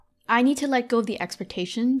I need to let go of the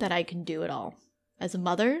expectation that I can do it all. As a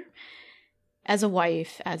mother, as a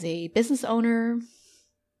wife, as a business owner,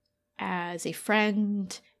 as a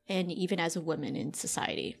friend, and even as a woman in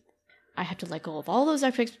society. I have to let go of all those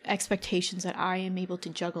expectations that I am able to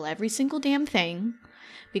juggle every single damn thing,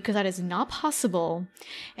 because that is not possible.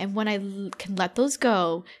 And when I can let those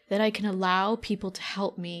go, then I can allow people to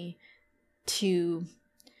help me to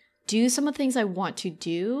do some of the things I want to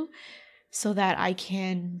do so that I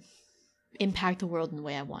can impact the world in the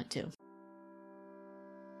way I want to.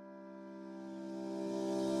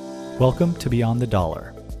 Welcome to Beyond the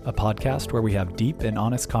Dollar, a podcast where we have deep and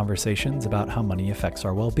honest conversations about how money affects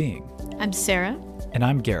our well-being. I'm Sarah. And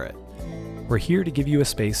I'm Garrett. We're here to give you a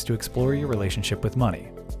space to explore your relationship with money.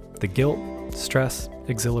 The guilt, stress,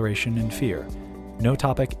 exhilaration, and fear. No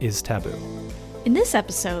topic is taboo. In this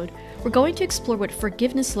episode, we're going to explore what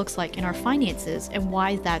forgiveness looks like in our finances and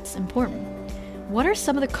why that's important. What are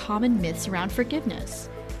some of the common myths around forgiveness?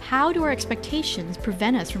 How do our expectations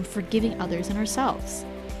prevent us from forgiving others and ourselves?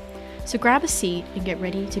 So grab a seat and get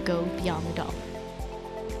ready to go beyond the dollar.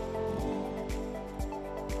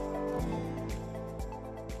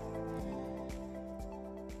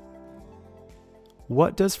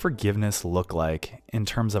 What does forgiveness look like in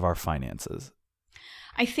terms of our finances?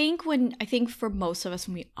 I think for most of us,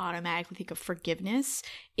 when we automatically think of forgiveness,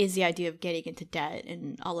 is the idea of getting into debt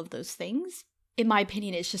and all of those things. In my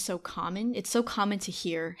opinion, it's just so common. It's so common to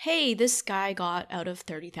hear, hey, this guy got out of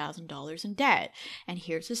 $30,000 in debt, and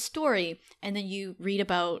here's his story. And then you read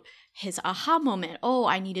about his aha moment. Oh,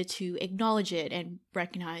 I needed to acknowledge it and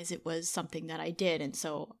recognize it was something that I did, and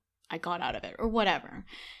so I got out of it, or whatever.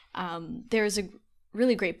 There's a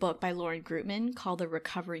really great book by Lauren Grootman called The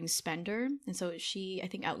Recovering Spender. And so she, I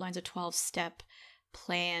think, outlines a 12-step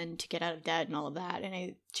plan to get out of debt and all of that.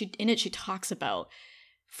 And in it, she talks about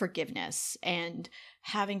forgiveness and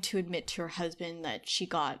having to admit to her husband that she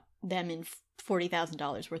got them in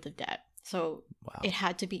 $40,000 worth of debt. So wow. It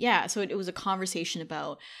had to be, so it was a conversation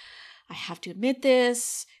about, I have to admit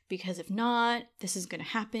this because if not, this is going to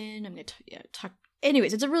happen. I'm going to talk.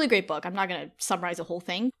 Anyways, it's a really great book. I'm not going to summarize the whole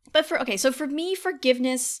thing. But so for me,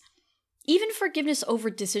 forgiveness, even forgiveness over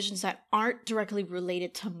decisions that aren't directly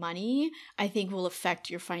related to money, I think will affect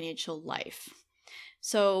your financial life.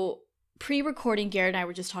 So pre-recording, Garrett and I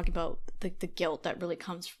were just talking about the guilt that really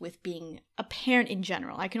comes with being a parent in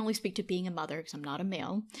general. I can only speak to being a mother because I'm not a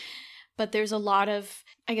male. But there's a lot of,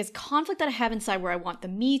 conflict that I have inside where I want the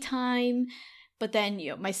me time. But then,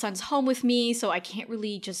 my son's home with me, so I can't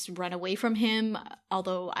really just run away from him.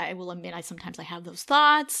 Although I will admit, sometimes I have those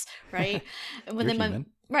thoughts, right? And when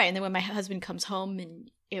and then when my husband comes home and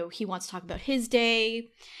he wants to talk about his day,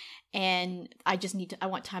 and I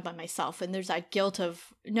want time by myself. And there's that guilt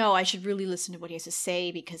of, no, I should really listen to what he has to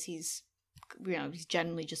say because he's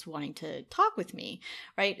generally just wanting to talk with me,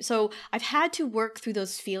 right? So I've had to work through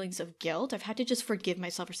those feelings of guilt. I've had to just forgive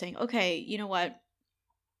myself for saying, okay, you know what?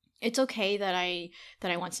 It's okay that I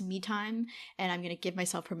want some me time, and I'm going to give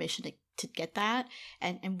myself permission to get that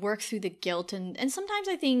and work through the guilt. And sometimes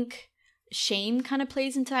I think shame kind of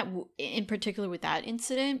plays into that, in particular with that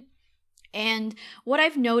incident. And what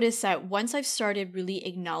I've noticed that once I've started really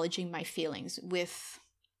acknowledging my feelings with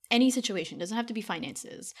any situation, doesn't have to be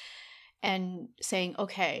finances, and saying,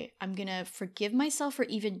 okay, I'm going to forgive myself for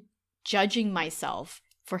even judging myself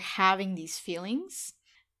for having these feelings,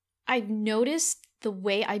 I've noticed the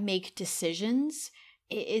way I make decisions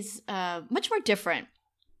is much more different.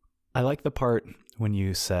 I like the part when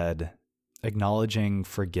you said acknowledging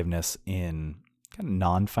forgiveness in kind of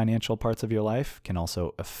non-financial parts of your life can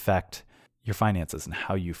also affect your finances and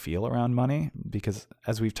how you feel around money. Because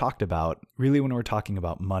as we've talked about, really when we're talking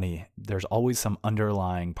about money, there's always some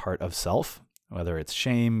underlying part of self, whether it's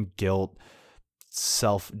shame, guilt,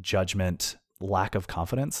 self-judgment, lack of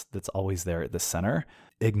confidence that's always there at the center.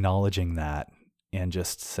 Acknowledging that and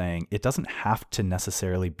just saying it doesn't have to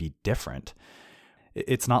necessarily be different.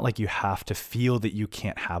 It's not like you have to feel that you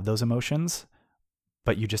can't have those emotions,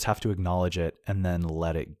 but you just have to acknowledge it and then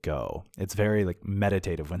let it go. It's very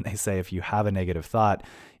meditative when they say if you have a negative thought,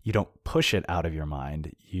 you don't push it out of your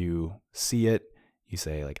mind. You see it, you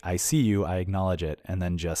say I see you, I acknowledge it, and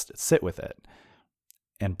then just sit with it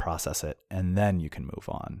and process it, and then you can move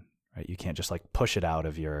on, right? You can't just push it out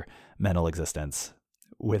of your mental existence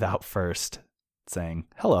without first saying,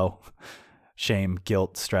 hello, shame,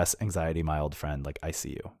 guilt, stress, anxiety, my old friend, I see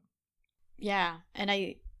you. Yeah. And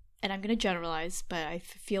I'm going to generalize, but I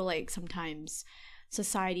feel like sometimes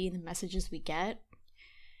society and the messages we get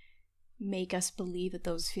make us believe that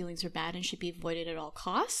those feelings are bad and should be avoided at all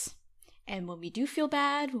costs. And when we do feel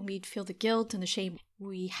bad, when we feel the guilt and the shame,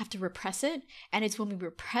 we have to repress it. And it's when we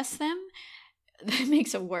repress them that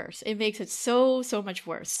makes it worse. It makes it so much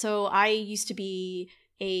worse. So I used to be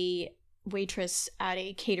a waitress at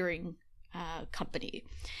a catering company.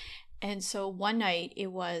 And so one night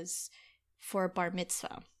it was for a bar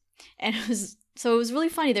mitzvah. And it was really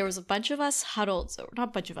funny. There was a bunch of us huddled, so not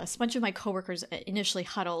a bunch of us, a bunch of my coworkers initially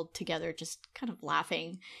huddled together, just kind of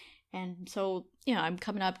laughing. And so, I'm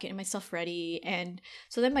coming up, getting myself ready. And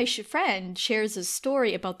so then my friend shares a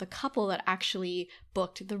story about the couple that actually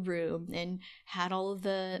booked the room and had all of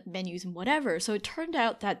the menus and whatever. So it turned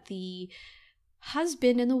out that the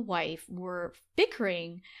husband and the wife were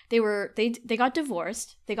bickering. They got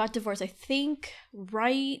divorced. They got divorced, I think,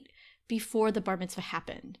 right before the bar mitzvah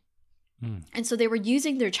happened. And so they were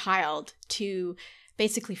using their child to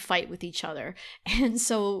basically fight with each other. And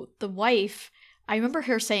so the wife, I remember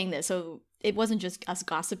her saying this, so it wasn't just us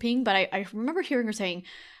gossiping, but I remember hearing her saying,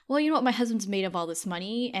 well, you know what, my husband's made of all this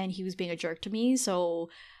money and he was being a jerk to me, so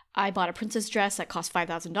I bought a princess dress that cost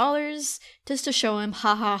 $5,000 just to show him,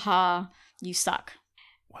 ha ha ha, you suck.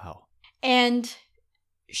 Wow. And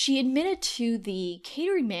she admitted to the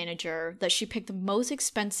catering manager that she picked the most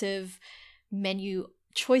expensive menu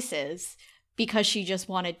choices because she just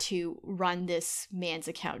wanted to run this man's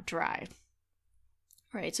account dry.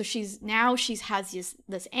 Right, so she has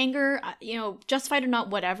this anger, justified or not,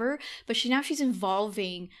 whatever, but she's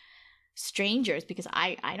involving strangers because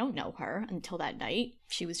I don't know her until that night.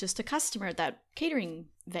 She was just a customer at that catering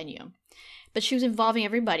venue, but she was involving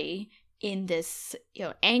everybody in this,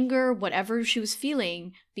 anger, whatever she was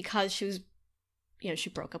feeling, because she was, she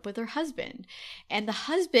broke up with her husband, and the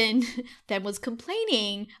husband then was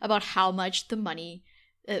complaining about how much the money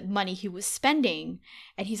he was spending,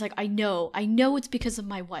 and he's like, I know it's because of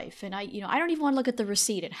my wife, and I don't even want to look at the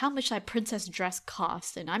receipt and how much that princess dress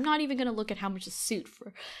cost, and I'm not even going to look at how much a suit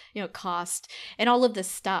for cost, and all of this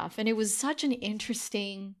stuff. And it was such an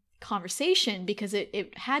interesting conversation because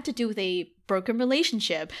it had to do with a broken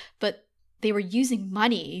relationship, but they were using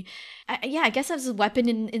money, I guess, as a weapon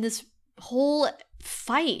in this whole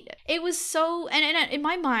fight. It was so, and in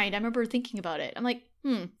my mind, I remember thinking about it. I'm like,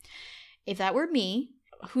 if that were me,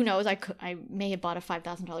 who knows? I may have bought a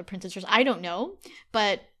 $5,000 princess dress. I don't know.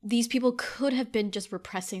 But these people could have been just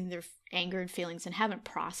repressing their anger and feelings and haven't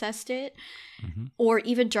processed it, or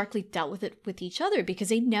even directly dealt with it with each other, because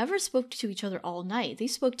they never spoke to each other all night. They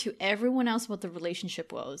spoke to everyone else about the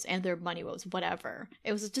relationship woes and their money woes, whatever.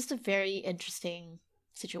 It was just a very interesting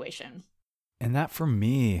situation. And that, for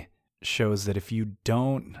me, shows that if you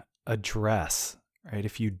don't address, right,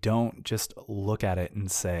 if you don't just look at it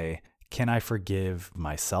and say, can I forgive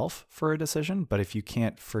myself for a decision? But if you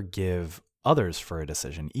can't forgive others for a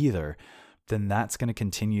decision either, then that's going to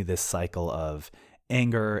continue this cycle of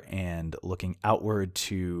anger and looking outward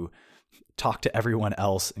to talk to everyone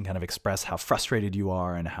else and kind of express how frustrated you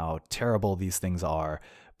are and how terrible these things are.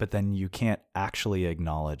 But then you can't actually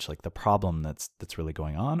acknowledge like the problem that's really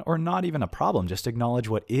going on, or not even a problem, just acknowledge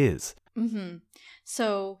what is.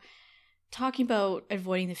 So talking about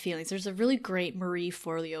avoiding the feelings, there's a really great Marie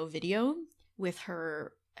Forleo video with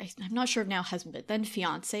her, I'm not sure if now husband, but then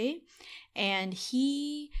fiance. And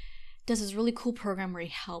he does this really cool program where he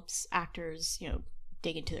helps actors,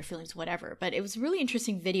 dig into their feelings, whatever. But it was a really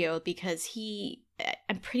interesting video because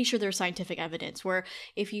I'm pretty sure there's scientific evidence where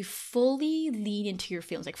if you fully lean into your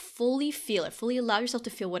feelings, like fully feel it, fully allow yourself to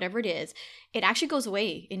feel whatever it is, it actually goes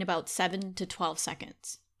away in about 7 to 12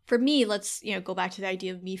 seconds. For me, let's go back to the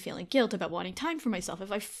idea of me feeling guilt about wanting time for myself.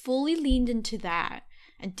 If I fully leaned into that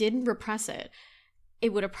and didn't repress it,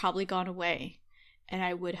 it would have probably gone away, and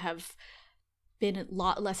I would have been a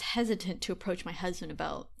lot less hesitant to approach my husband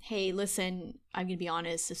about, hey, listen, I'm gonna be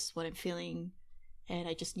honest, this is what I'm feeling, and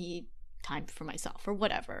I just need time for myself, or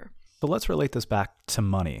whatever. But let's relate this back to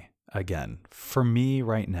money again. For me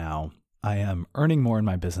right now, I am earning more in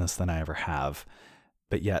my business than I ever have,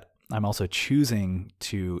 but yet I'm also choosing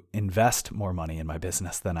to invest more money in my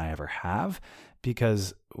business than I ever have,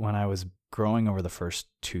 because when I was growing over the first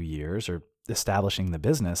 2 years or establishing the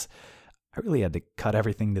business, I really had to cut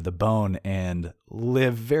everything to the bone and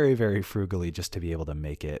live very, very frugally just to be able to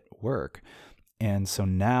make it work. And so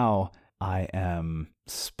now I am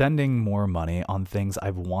spending more money on things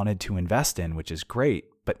I've wanted to invest in, which is great.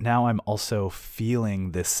 But now I'm also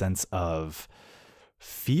feeling this sense of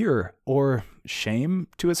fear or shame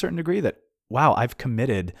to a certain degree that, wow, I've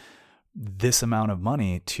committed this amount of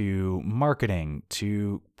money to marketing,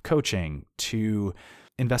 to coaching, to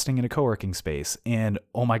investing in a co-working space. And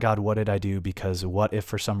oh my God, what did I do? Because what if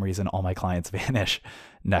for some reason all my clients vanish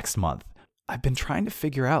next month? I've been trying to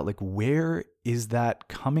figure out, like, where is that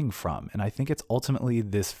coming from? And I think it's ultimately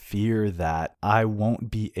this fear that I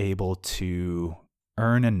won't be able to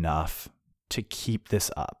earn enough to keep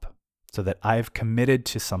this up, so that I've committed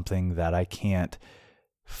to something that I can't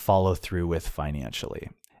follow through with financially.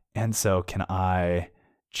 And so can I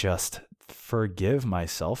just forgive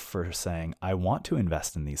myself for saying, I want to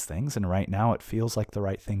invest in these things, and right now it feels like the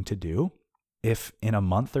right thing to do. If in a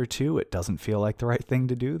month or two it doesn't feel like the right thing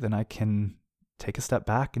to do, then I can take a step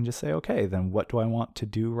back and just say, okay, then what do I want to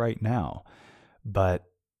do right now? But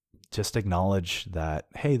just acknowledge that,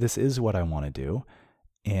 hey, this is what I want to do,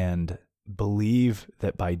 and believe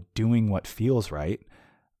that by doing what feels right,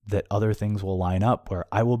 that other things will line up where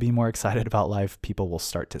I will be more excited about life. People will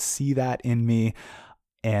start to see that in me,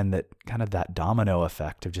 and that kind of that domino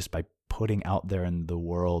effect of just by putting out there in the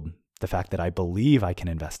world the fact that I believe I can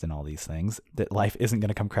invest in all these things, that life isn't going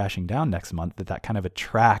to come crashing down next month, that kind of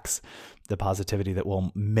attracts the positivity that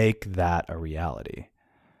will make that a reality.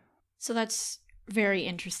 So that's very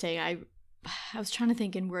interesting. I was trying to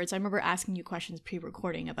think in words. I remember asking you questions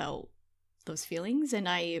pre-recording about those feelings, and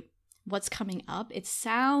what's coming up, it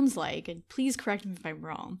sounds like, and please correct me if I'm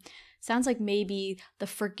wrong, sounds like maybe the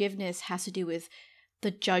forgiveness has to do with the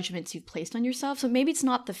judgments you've placed on yourself. So maybe it's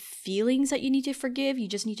not the feelings that you need to forgive. You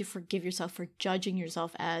just need to forgive yourself for judging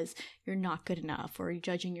yourself as you're not good enough, or you're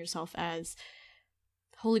judging yourself as,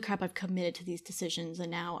 holy crap, I've committed to these decisions and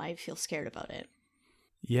now I feel scared about it.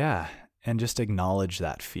 Yeah. And just acknowledge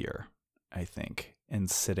that fear, I think, and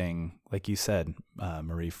sitting, like you said,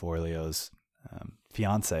 Marie Forleo's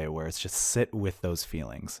fiance, where it's just sit with those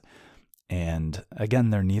feelings. And again,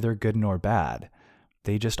 they're neither good nor bad.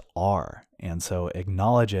 They just are. And so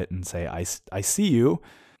acknowledge it and say, I see you,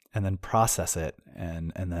 and then process it,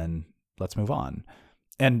 and then let's move on.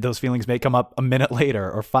 And those feelings may come up a minute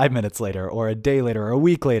later, or 5 minutes later, or a day later, or a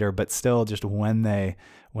week later, but still just when they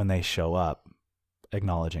show up,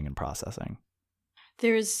 acknowledging and processing.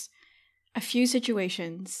 There's a few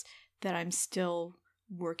situations that I'm still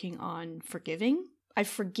working on forgiving. I've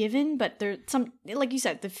forgiven, but there's some, like you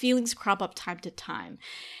said, the feelings crop up time to time.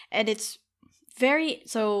 And it's very,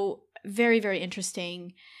 very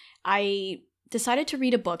interesting. I decided to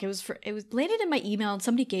read a book. It was landed in my email, and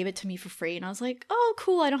somebody gave it to me for free. And I was like, oh,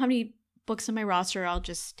 cool. I don't have any books in my roster. I'll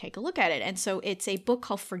just take a look at it. And so it's a book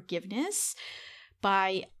called Forgiveness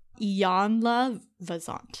by Iyanla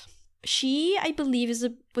Vanzant. She, I believe,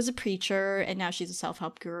 was a preacher, and now she's a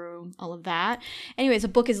self-help guru, all of that. Anyways, the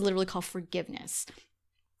book is literally called Forgiveness.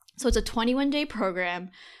 So it's a 21-day program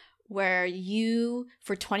where you,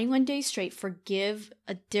 for 21 days straight, forgive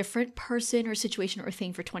a different person or situation or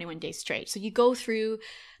thing for 21 days straight. So you go through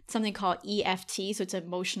something called EFT, so it's an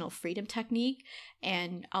emotional freedom technique,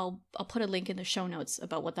 and I'll put a link in the show notes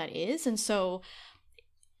about what that is. And so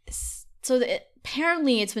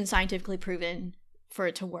apparently it's been scientifically proven for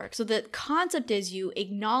it to work. So the concept is you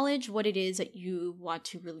acknowledge what it is that you want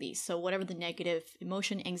to release. So whatever the negative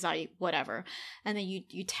emotion, anxiety, whatever. And then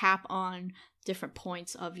you tap on different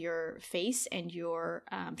points of your face and your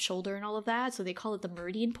shoulder and all of that. So they call it the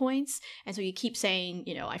meridian points. And so you keep saying,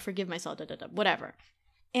 I forgive myself, whatever.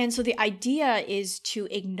 And so the idea is to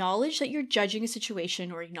acknowledge that you're judging a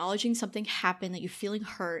situation or acknowledging something happened, that you're feeling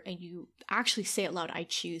hurt, and you actually say it loud, I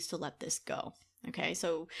choose to let this go. Okay,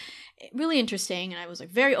 so really interesting, and I was like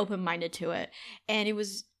very open-minded to it. And it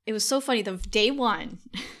was so funny. The day one,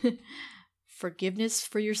 forgiveness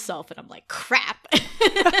for yourself, and I'm like, crap.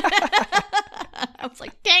 I was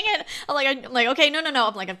like, dang it. I'm like, okay, no.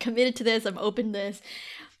 I'm like, I'm committed to this. I'm open to this.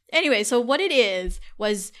 Anyway, so what it is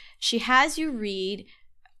was she has you read,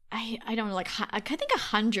 I don't know, like I think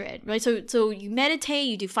 100, right? So you meditate,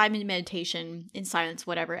 you do 5-minute meditation in silence,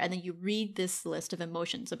 whatever, and then you read this list of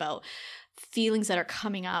emotions about feelings that are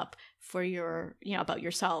coming up for your, about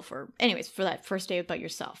yourself, or anyways, for that first day about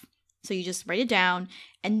yourself. So you just write it down,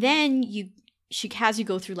 and then she has you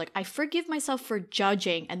go through like, I forgive myself for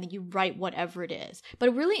judging, and then you write whatever it is.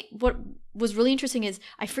 But what was really interesting is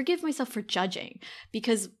I forgive myself for judging,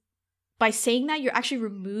 because by saying that, you're actually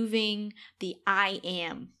removing the I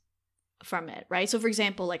am from it, right? So for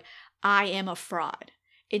example, like, I am a fraud.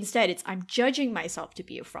 Instead, it's I'm judging myself to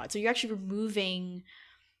be a fraud. So you're actually removing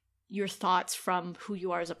your thoughts from who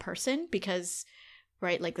you are as a person, because,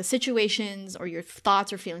 right, like the situations or your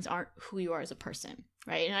thoughts or feelings aren't who you are as a person,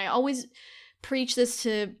 right? And I always preach this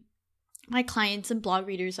to my clients and blog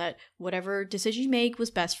readers, that whatever decision you make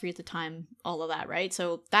was best for you at the time, all of that, right?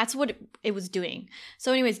 So that's what it was doing.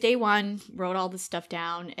 So anyways, day one, wrote all this stuff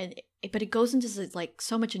down, but it goes into like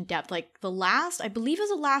so much in depth. Like I believe it was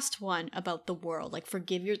the last one about the world, like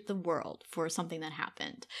forgive the world for something that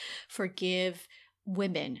happened. Forgive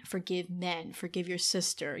women, forgive men, forgive your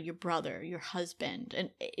sister, your brother, your husband.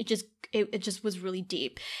 And it just was really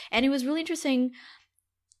deep. And it was really interesting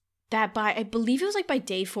that I believe it was like by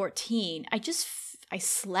day 14, I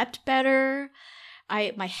slept better.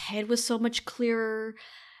 My head was so much clearer.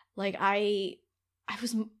 Like it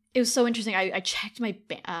was so interesting. I checked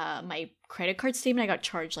my credit card statement. I got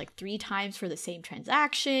charged like 3 times for the same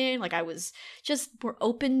transaction. Like I was just more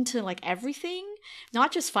open to like everything,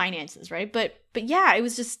 not just finances, right? But yeah, it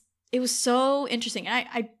was so interesting. And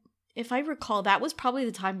I if I recall, that was probably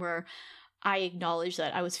the time where I acknowledged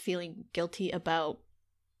that I was feeling guilty about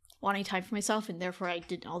wanting time for myself, and therefore I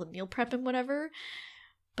did all the meal prep and whatever.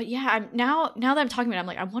 But yeah, I'm now that I'm talking about it, I'm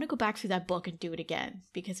like, I want to go back through that book and do it again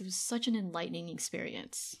because it was such an enlightening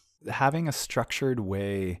experience. Having a structured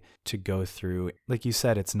way to go through, like you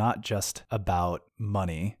said, it's not just about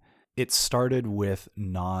money. It started with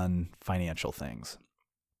non-financial things.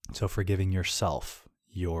 So forgiving yourself,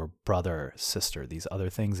 your brother, sister, these other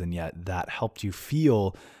things. And yet that helped you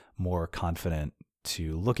feel more confident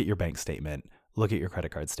to look at your bank statement, look at your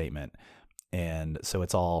credit card statement. And so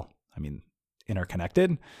it's all,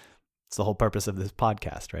 interconnected. It's the whole purpose of this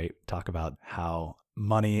podcast, right? Talk about how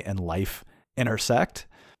money and life intersect,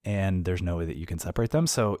 and there's no way that you can separate them.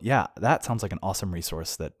 So yeah, that sounds like an awesome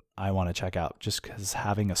resource that I want to check out, just because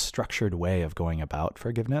having a structured way of going about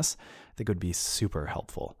forgiveness, I think would be super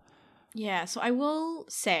helpful. Yeah, so I will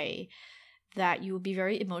say that you will be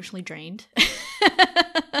very emotionally drained.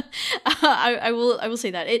 I will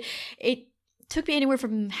say that. It took me anywhere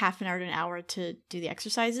from half an hour to an hour to do the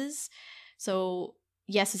exercises. So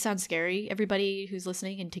yes, it sounds scary, everybody who's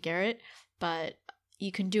listening, and to Garrett, but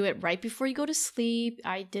you can do it right before you go to sleep.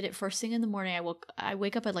 I did it first thing in the morning. I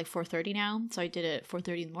wake up at like 4:30 now, so I did it at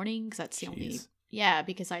 4:30 in the morning because that's the only,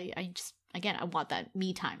 because I just, again, I want that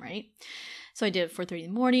me time, right? So I did it 4:30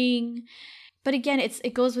 in the morning. But again,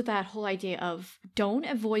 it goes with that whole idea of don't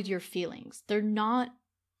avoid your feelings. They're not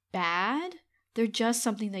bad. They're just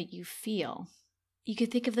something that you feel. You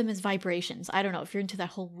could think of them as vibrations. I don't know if you're into that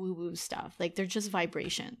whole woo-woo stuff. Like they're just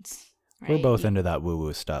vibrations. Right? We're both into that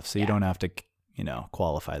woo-woo stuff, so you don't have to,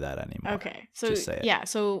 qualify that anymore. Okay. So just say it. Yeah,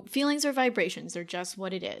 so feelings are vibrations. They're just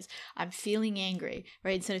what it is. I'm feeling angry,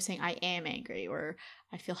 right? Instead of saying I am angry or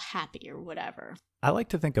I feel happy or whatever. I like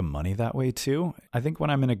to think of money that way too. I think when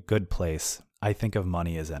I'm in a good place, I think of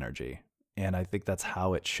money as energy. And I think that's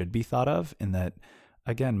how it should be thought of, in that,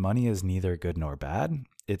 again, money is neither good nor bad.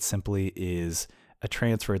 It simply is a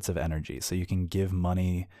transference of energy. So you can give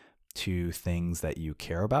money to things that you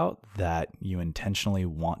care about, that you intentionally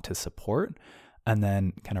want to support, and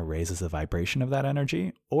then kind of raises the vibration of that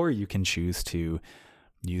energy. Or you can choose to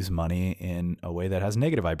use money in a way that has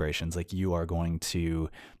negative vibrations. Like you are going to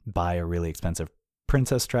buy a really expensive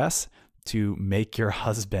princess dress to make your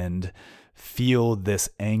husband feel this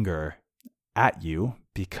anger at you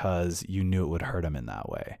because you knew it would hurt him in that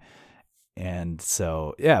way. And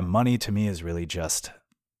so, yeah, money to me is really just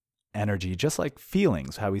energy, just like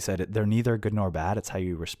feelings, how we said it, they're neither good nor bad. It's how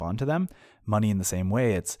you respond to them. Money in the same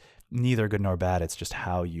way, it's neither good nor bad. It's just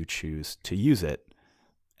how you choose to use it.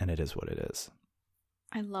 And it is what it is.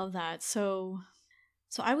 I love that. So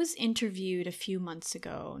I was interviewed a few months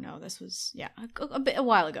ago. No, this was, a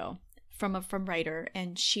while ago from a writer.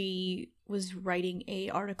 And she was writing a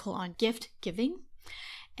article on gift giving.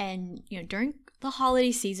 And, during the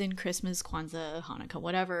holiday season, Christmas, Kwanzaa, Hanukkah,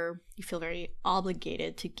 whatever, you feel very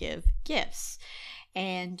obligated to give gifts.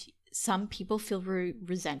 And some people feel very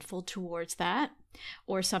resentful towards that.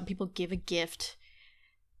 Or some people give a gift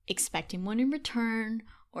expecting one in return,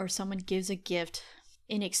 or someone gives a gift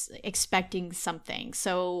in expecting something.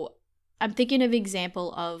 So I'm thinking of an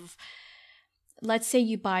example of, let's say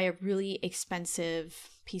you buy a really expensive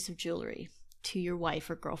piece of jewelry to your wife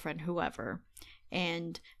or girlfriend, whoever,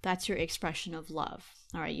 and that's your expression of love.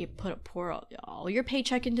 All right, you pour all your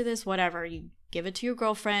paycheck into this, whatever, you give it to your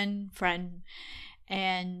girlfriend, friend,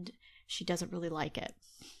 and she doesn't really like it,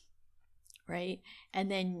 right?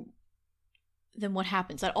 And then what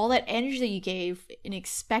happens? That all that energy that you gave in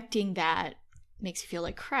expecting that makes you feel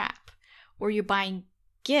like crap. Or you're buying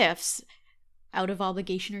gifts out of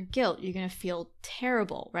obligation or guilt. You're going to feel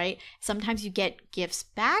terrible, right? Sometimes you get gifts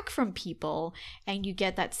back from people and you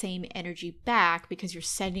get that same energy back because you're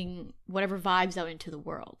sending whatever vibes out into the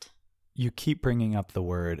world. You keep bringing up the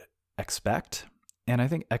word expect. And I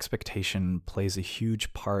think expectation plays a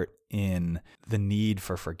huge part in the need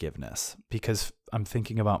for forgiveness, because I'm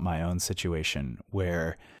thinking about my own situation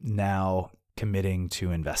where now committing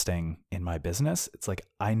to investing in my business, it's like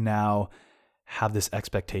I now have this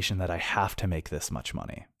expectation that I have to make this much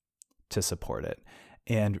money to support it.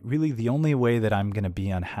 And really the only way that I'm going to be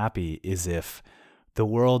unhappy is if the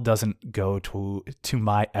world doesn't go to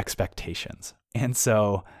my expectations. And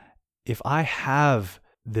so if I have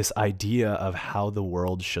this idea of how the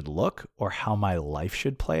world should look or how my life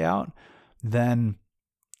should play out, then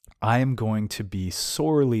I am going to be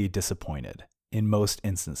sorely disappointed in most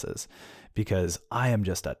instances, because I am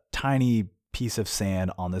just a tiny piece of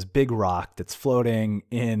sand on this big rock that's floating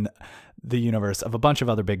in the universe of a bunch of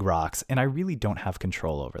other big rocks, and I really don't have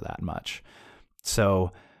control over that much.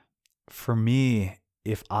 So for me,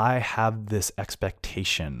 if I have this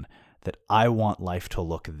expectation that I want life to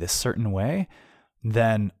look this certain way,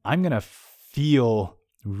 then I'm going to feel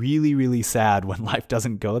really, really sad when life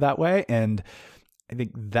doesn't go that way. And I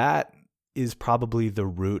think that is probably the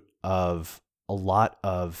root of a lot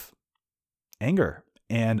of anger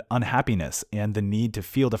and unhappiness and the need to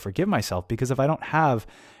feel to forgive myself. Because if I don't have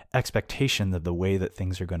expectation of the way that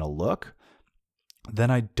things are going to look,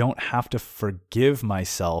 then I don't have to forgive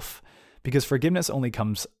myself, because forgiveness only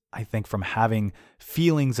comes, I think, from having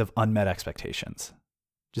feelings of unmet expectations.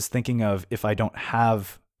 Just thinking of, if I don't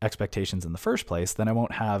have expectations in the first place, then I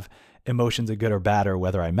won't have emotions of good or bad, or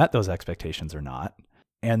whether I met those expectations or not.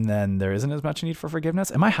 And then there isn't as much need for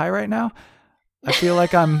forgiveness. Am I high right now? I feel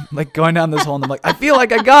like I'm like going down this hole and I'm like, I feel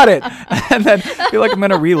like I got it. And then I feel like I'm going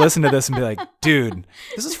to re-listen to this and be like, dude,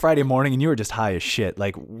 this is Friday morning and you were just high as shit.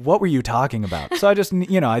 Like, what were you talking about? So I just,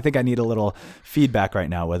 I think I need a little feedback right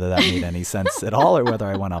now, whether that made any sense at all or whether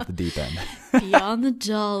I went off the deep end. Beyond the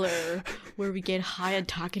dollar, where we get high on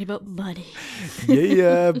talking about money.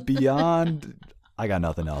 Yeah, beyond. I got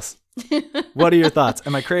nothing else. What are your thoughts?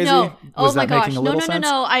 Am I crazy? No. Was that making a little sense?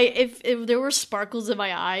 No. If there were sparkles in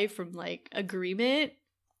my eye from like agreement,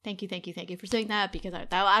 thank you for saying that, because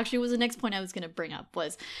that actually was the next point I was going to bring up,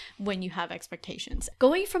 was when you have expectations.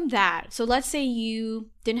 Going from that, so let's say you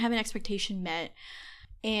didn't have an expectation met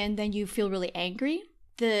and then you feel really angry.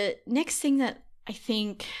 The next thing that I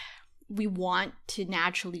think we want to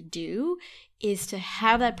naturally do is to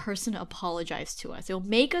have that person apologize to us. It'll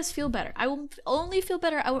make us feel better. I will only feel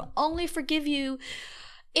better. I will only forgive you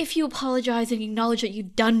if you apologize and acknowledge that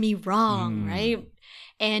you've done me wrong, right?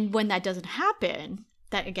 And when that doesn't happen,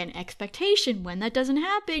 that, again, expectation, when that doesn't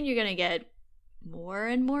happen, you're going to get more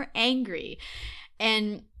and more angry.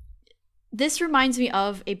 And this reminds me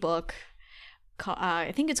of a book.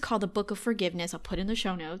 I think it's called The Book of Forgiveness. I'll put in the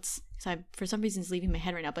show notes. So for some reason it's leaving my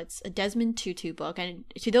head right now, but it's a Desmond Tutu book. And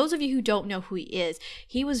to those of you who don't know who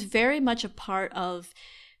he was very much a part of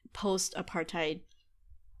post-apartheid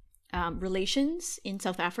relations in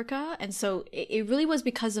South Africa. And so it really was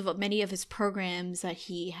because of many of his programs that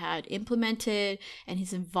he had implemented and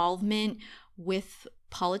his involvement with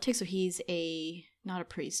politics. So he's not a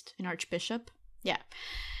priest, an archbishop. Yeah.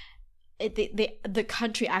 The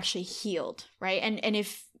country actually healed, right? And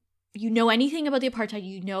if you know anything about the apartheid,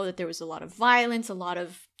 you know that there was a lot of violence, a lot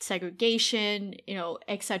of segregation,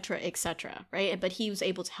 et cetera, right? But he was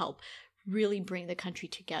able to help really bring the country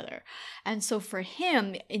together. And so for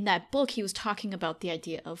him, in that book, he was talking about the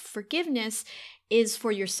idea of forgiveness is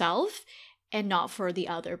for yourself and not for the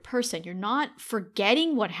other person. You're not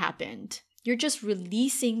forgetting what happened. You're just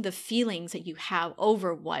releasing the feelings that you have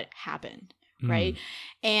over what happened, right?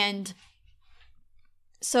 And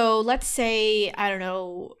so let's say, I don't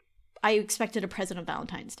know, I expected a present on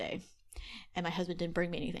Valentine's Day and my husband didn't bring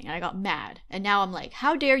me anything and I got mad. And now I'm like,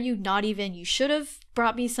 how dare you not even, you should have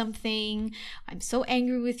brought me something. I'm so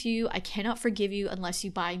angry with you. I cannot forgive you unless you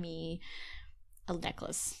buy me a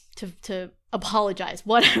necklace to apologize,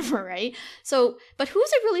 whatever, right? So, but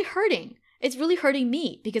who's it really hurting? It's really hurting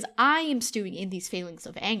me because I am stewing in these feelings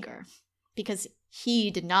of anger because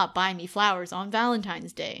he did not buy me flowers on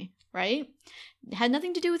Valentine's Day, right? It had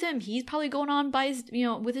nothing to do with him. He's probably going on by his,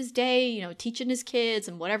 with his day, teaching his kids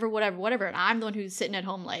and whatever. And I'm the one who's sitting at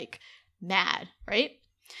home like mad, right?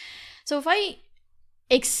 So if I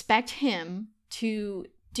expect him to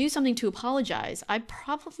do something to apologize, I'm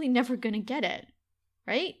probably never going to get it,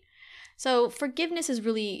 right? So forgiveness is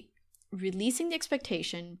really releasing the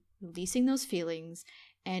expectation, releasing those feelings,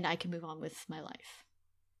 and I can move on with my life.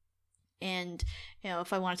 And,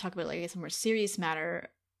 if I want to talk about like a more serious matter,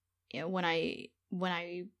 when I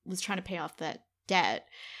was trying to pay off that debt,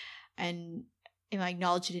 and I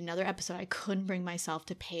acknowledged it in another episode, I couldn't bring myself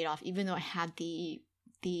to pay it off, even though I had the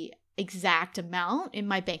exact amount in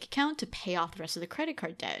my bank account to pay off the rest of the credit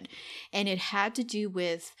card debt. And it had to do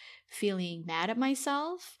with feeling mad at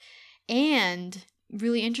myself. And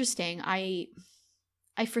really interesting, I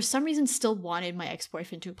for some reason still wanted my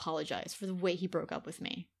ex-boyfriend to apologize for the way he broke up with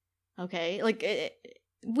me. Okay? Like,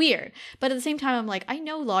 weird. But at the same time, I'm like, I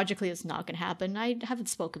know logically it's not going to happen. I haven't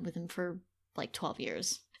spoken with him for like 12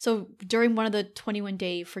 years. So during one of the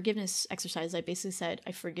 21-day forgiveness exercises, I basically said,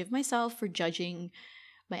 I forgive myself for judging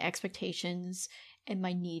my expectations and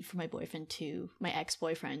my need for my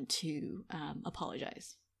ex-boyfriend to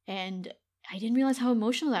apologize. And I didn't realize how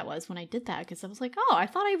emotional that was when I did that, because I was like, oh, I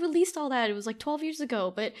thought I released all that. It was like 12 years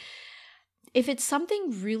ago. But if it's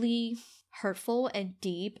something really hurtful and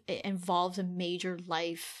deep, it involves a major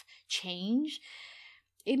life change,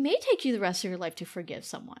 it may take you the rest of your life to forgive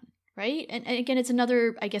someone, right? And again, it's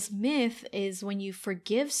another, I guess, myth is when you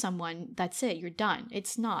forgive someone, that's it, you're done.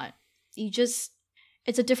 It's not. It's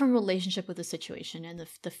a different relationship with the situation and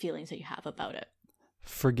the feelings that you have about it.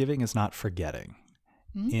 Forgiving is not forgetting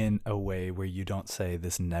in a way where you don't say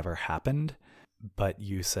this never happened, but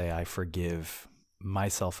you say, I forgive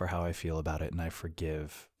myself for how I feel about it, and I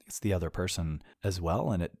forgive it's the other person as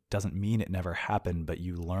well. And it doesn't mean it never happened, but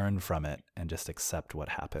you learn from it and just accept what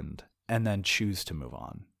happened and then choose to move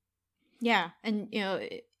on. Yeah. And,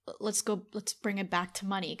 let's bring it back to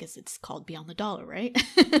money, because it's called Beyond the Dollar, right?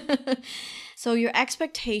 So your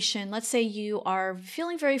expectation, let's say you are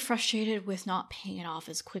feeling very frustrated with not paying it off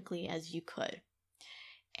as quickly as you could.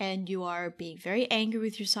 And you are being very angry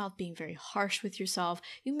with yourself, being very harsh with yourself.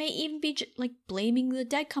 You may even be like blaming the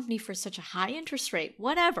debt company for such a high interest rate,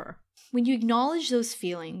 whatever. When you acknowledge those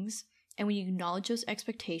feelings and when you acknowledge those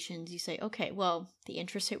expectations, you say, okay, well, the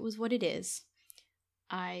interest rate was what it is.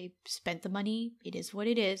 I spent the money. It is what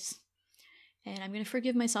it is. And I'm going to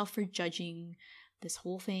forgive myself for judging this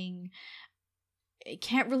whole thing. I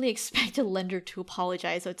can't really expect a lender to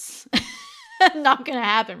apologize. That's not going to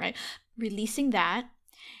happen, right? Releasing that.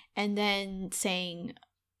 And then saying,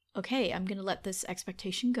 okay, I'm going to let this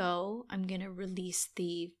expectation go. I'm going to release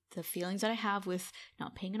the feelings that I have with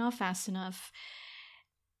not paying it off fast enough.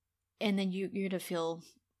 And then you're going to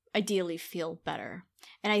ideally feel better.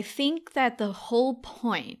 And I think that the whole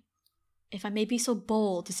point, if I may be so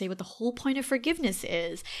bold to say what the whole point of forgiveness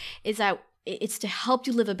is that it's to help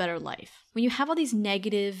you live a better life. When you have all these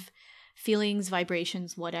negative feelings,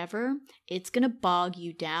 vibrations, whatever, it's going to bog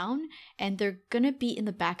you down, and they're going to be in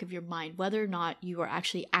the back of your mind, whether or not you are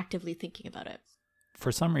actually actively thinking about it.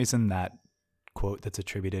 For some reason, that quote that's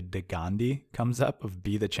attributed to Gandhi comes up of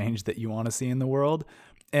be the change that you want to see in the world.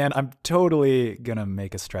 And I'm totally going to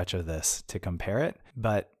make a stretch of this to compare it.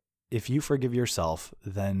 But if you forgive yourself,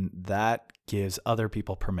 then that gives other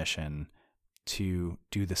people permission to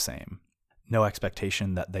do the same. No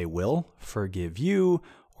expectation that they will forgive you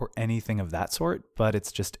or anything of that sort, but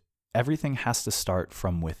it's just everything has to start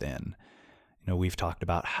from within. We've talked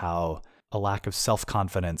about how a lack of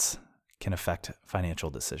self-confidence can affect financial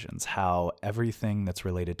decisions, how everything that's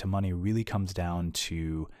related to money really comes down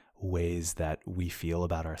to ways that we feel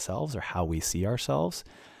about ourselves or how we see ourselves.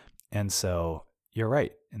 And so you're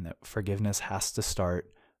right in that forgiveness has to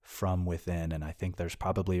start from within. And I think there's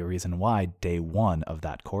probably a reason why day one of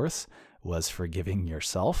that course was forgiving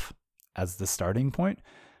yourself as the starting point,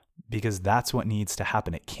 because that's what needs to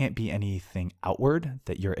happen. It can't be anything outward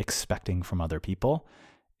that you're expecting from other people.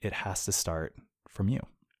 It has to start from you.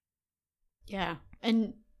 Yeah.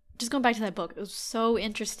 And just going back to that book, it was so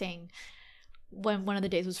interesting when one of the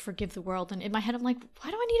days was forgive the world. And in my head, I'm like, why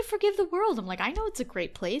do I need to forgive the world? I'm like, I know it's a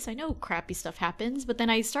great place. I know crappy stuff happens. But then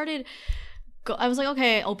I was like,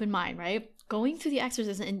 okay, open mind, right? Going through the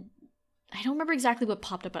exercise, and I don't remember exactly what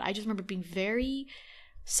popped up, but I just remember being very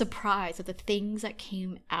surprised at the things that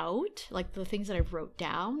came out, like the things that I wrote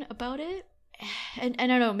down about it. And I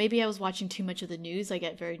don't know, maybe I was watching too much of the news. I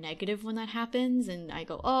get very negative when that happens, and I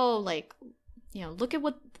go, oh, like, look at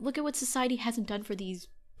what society hasn't done for these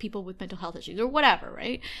people with mental health issues or whatever,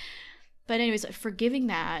 right? But anyways, forgiving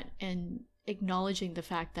that and acknowledging the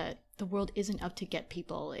fact that the world isn't up to get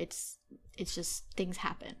people. It's just things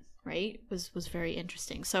happen, right? Was very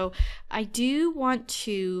interesting. So I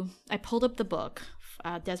pulled up the book,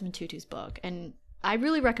 Desmond Tutu's book, and I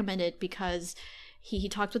really recommend it because he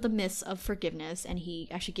talks with the myths of forgiveness, and he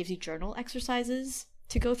actually gives you journal exercises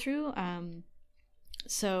to go through.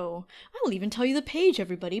 So I'll even tell you the page,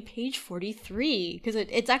 everybody, page 43, because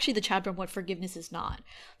it's actually the chapter on what forgiveness is not.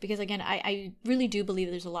 Because again, I really do believe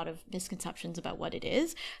there's a lot of misconceptions about what it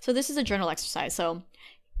is. So this is a journal exercise. So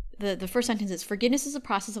the first sentence is, forgiveness is a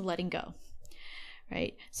process of letting go,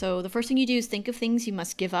 right? So the first thing you do is think of things you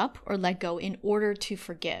must give up or let go in order to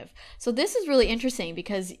forgive. So this is really interesting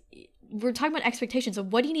because we're talking about expectations. So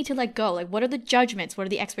what do you need to let go? Like, what are the judgments? What are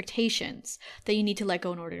the expectations that you need to let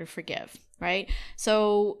go in order to forgive, right?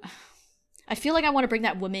 So I feel like I want to bring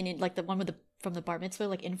that woman in, like the one from the bar mitzvah,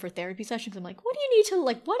 like in for therapy sessions. I'm like, what do you need to,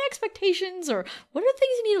 like, what expectations or what are the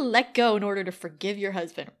things you need to let go in order to forgive your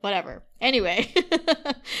husband? Whatever. Anyway.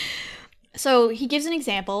 So he gives an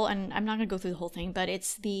example, and I'm not going to go through the whole thing, but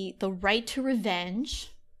it's the right to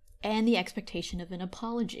revenge and the expectation of an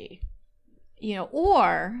apology.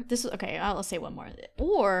 Or this is okay, I'll say one more.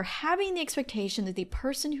 Or having the expectation that the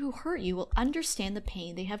person who hurt you will understand the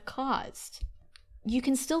pain they have caused. You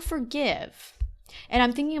can still forgive. And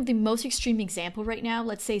I'm thinking of the most extreme example right now.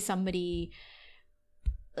 Let's say a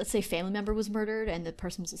family member was murdered and the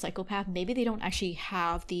person was a psychopath. Maybe they don't actually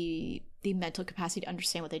have the mental capacity to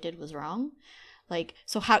understand what they did was wrong.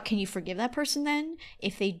 So how can you forgive that person then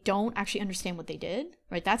if they don't actually understand what they did?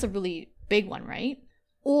 Right? That's a really big one, right?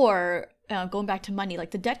 Or going back to money,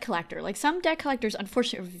 like the debt collector. Some debt collectors,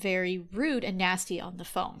 unfortunately, are very rude and nasty on the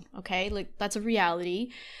phone. Okay, that's a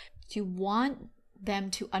reality. You want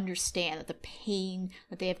them to understand that the pain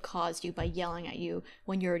that they have caused you by yelling at you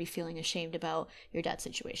when you're already feeling ashamed about your debt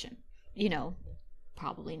situation.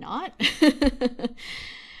 Probably not.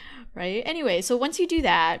 Right? Anyway, so once you do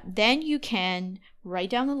that, then you can write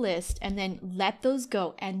down the list and then let those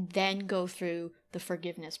go and then go through the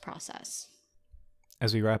forgiveness process.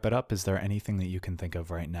 As we wrap it up, is there anything that you can think of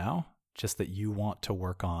right now, just that you want to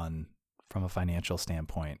work on from a financial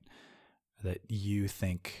standpoint, that you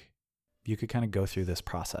think you could kind of go through this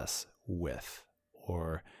process with,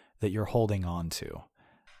 or that you're holding on to?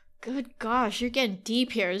 Good gosh, you're getting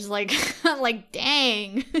deep here. It's like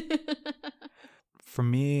dang. For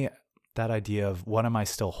me, that idea of what am I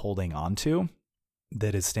still holding on to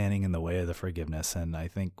that is standing in the way of the forgiveness. And I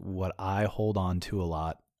think what I hold on to a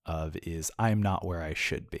lot of is I'm not where I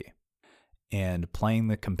should be, and playing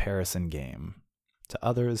the comparison game to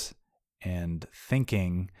others and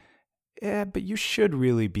thinking, yeah, but you should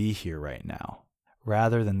really be here right now,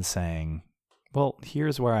 rather than saying, well,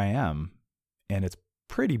 here's where I am. And it's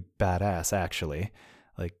pretty badass, actually.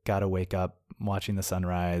 Gotta wake up, watching the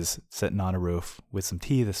sunrise, sitting on a roof with some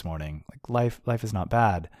tea this morning. Life is not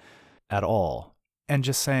bad at all. And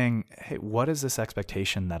just saying, hey, what is this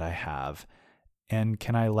expectation that I have? And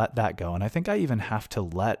can I let that go? And I think I even have to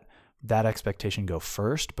let that expectation go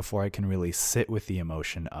first before I can really sit with the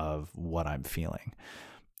emotion of what I'm feeling.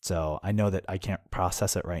 So I know that I can't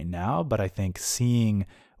process it right now, but I think seeing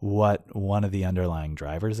what one of the underlying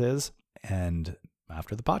drivers is, and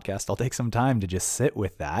after the podcast, I'll take some time to just sit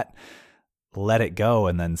with that, let it go,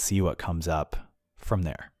 and then see what comes up from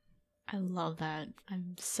there. I love that.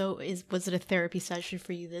 Was it a therapy session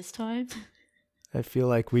for you this time? I feel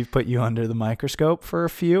like we've put you under the microscope for a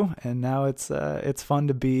few, and now it's fun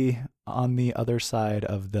to be on the other side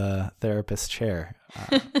of the therapist chair.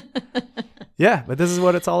 Yeah, but this is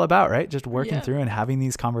what it's all about, right? Just working through and having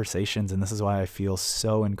these conversations. And this is why I feel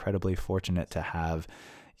so incredibly fortunate to have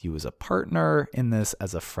you as a partner in this,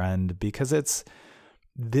 as a friend, because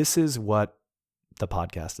this is what the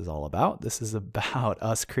podcast is all about. This is about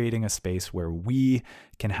us creating a space where we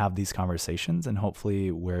can have these conversations, and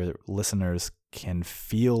hopefully where listeners can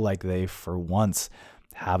feel like they, for once,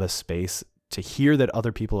 have a space to hear that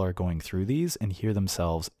other people are going through these and hear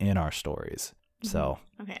themselves in our stories. So,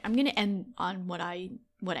 okay, I'm going to end on what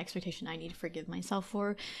expectation I need to forgive myself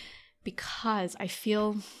for, because I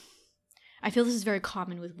feel this is very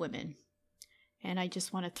common with women. And I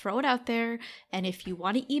just want to throw it out there. And if you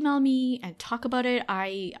want to email me and talk about it,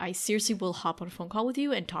 I seriously will hop on a phone call with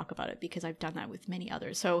you and talk about it, because I've done that with many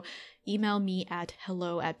others. So email me at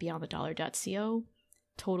hello@beyondthedollar.co.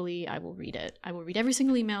 Totally, I will read it. I will read every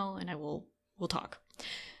single email, and we'll talk.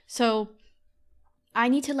 So I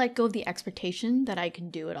need to let go of the expectation that I can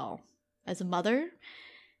do it all. As a mother,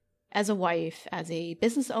 as a wife, as a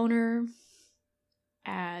business owner,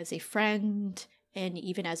 as a friend, and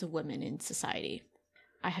even as a woman in society.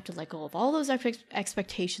 I have to let go of all those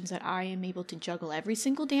expectations that I am able to juggle every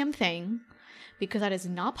single damn thing, because that is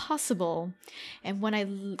not possible. And when I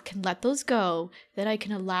can let those go, then I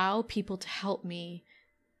can allow people to help me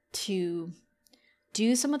to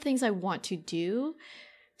do some of the things I want to do,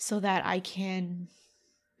 so that I can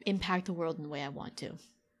impact the world in the way I want to.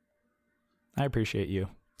 I appreciate you.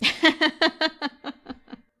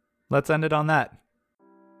 Let's end it on that.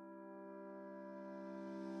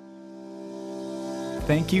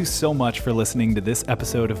 Thank you so much for listening to this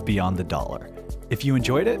episode of Beyond the Dollar. If you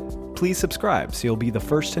enjoyed it, please subscribe so you'll be the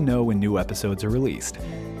first to know when new episodes are released.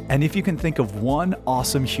 And if you can think of one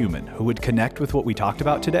awesome human who would connect with what we talked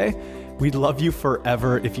about today, we'd love you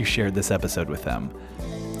forever if you shared this episode with them.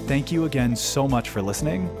 Thank you again so much for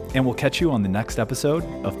listening, and we'll catch you on the next episode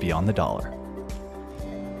of Beyond the Dollar.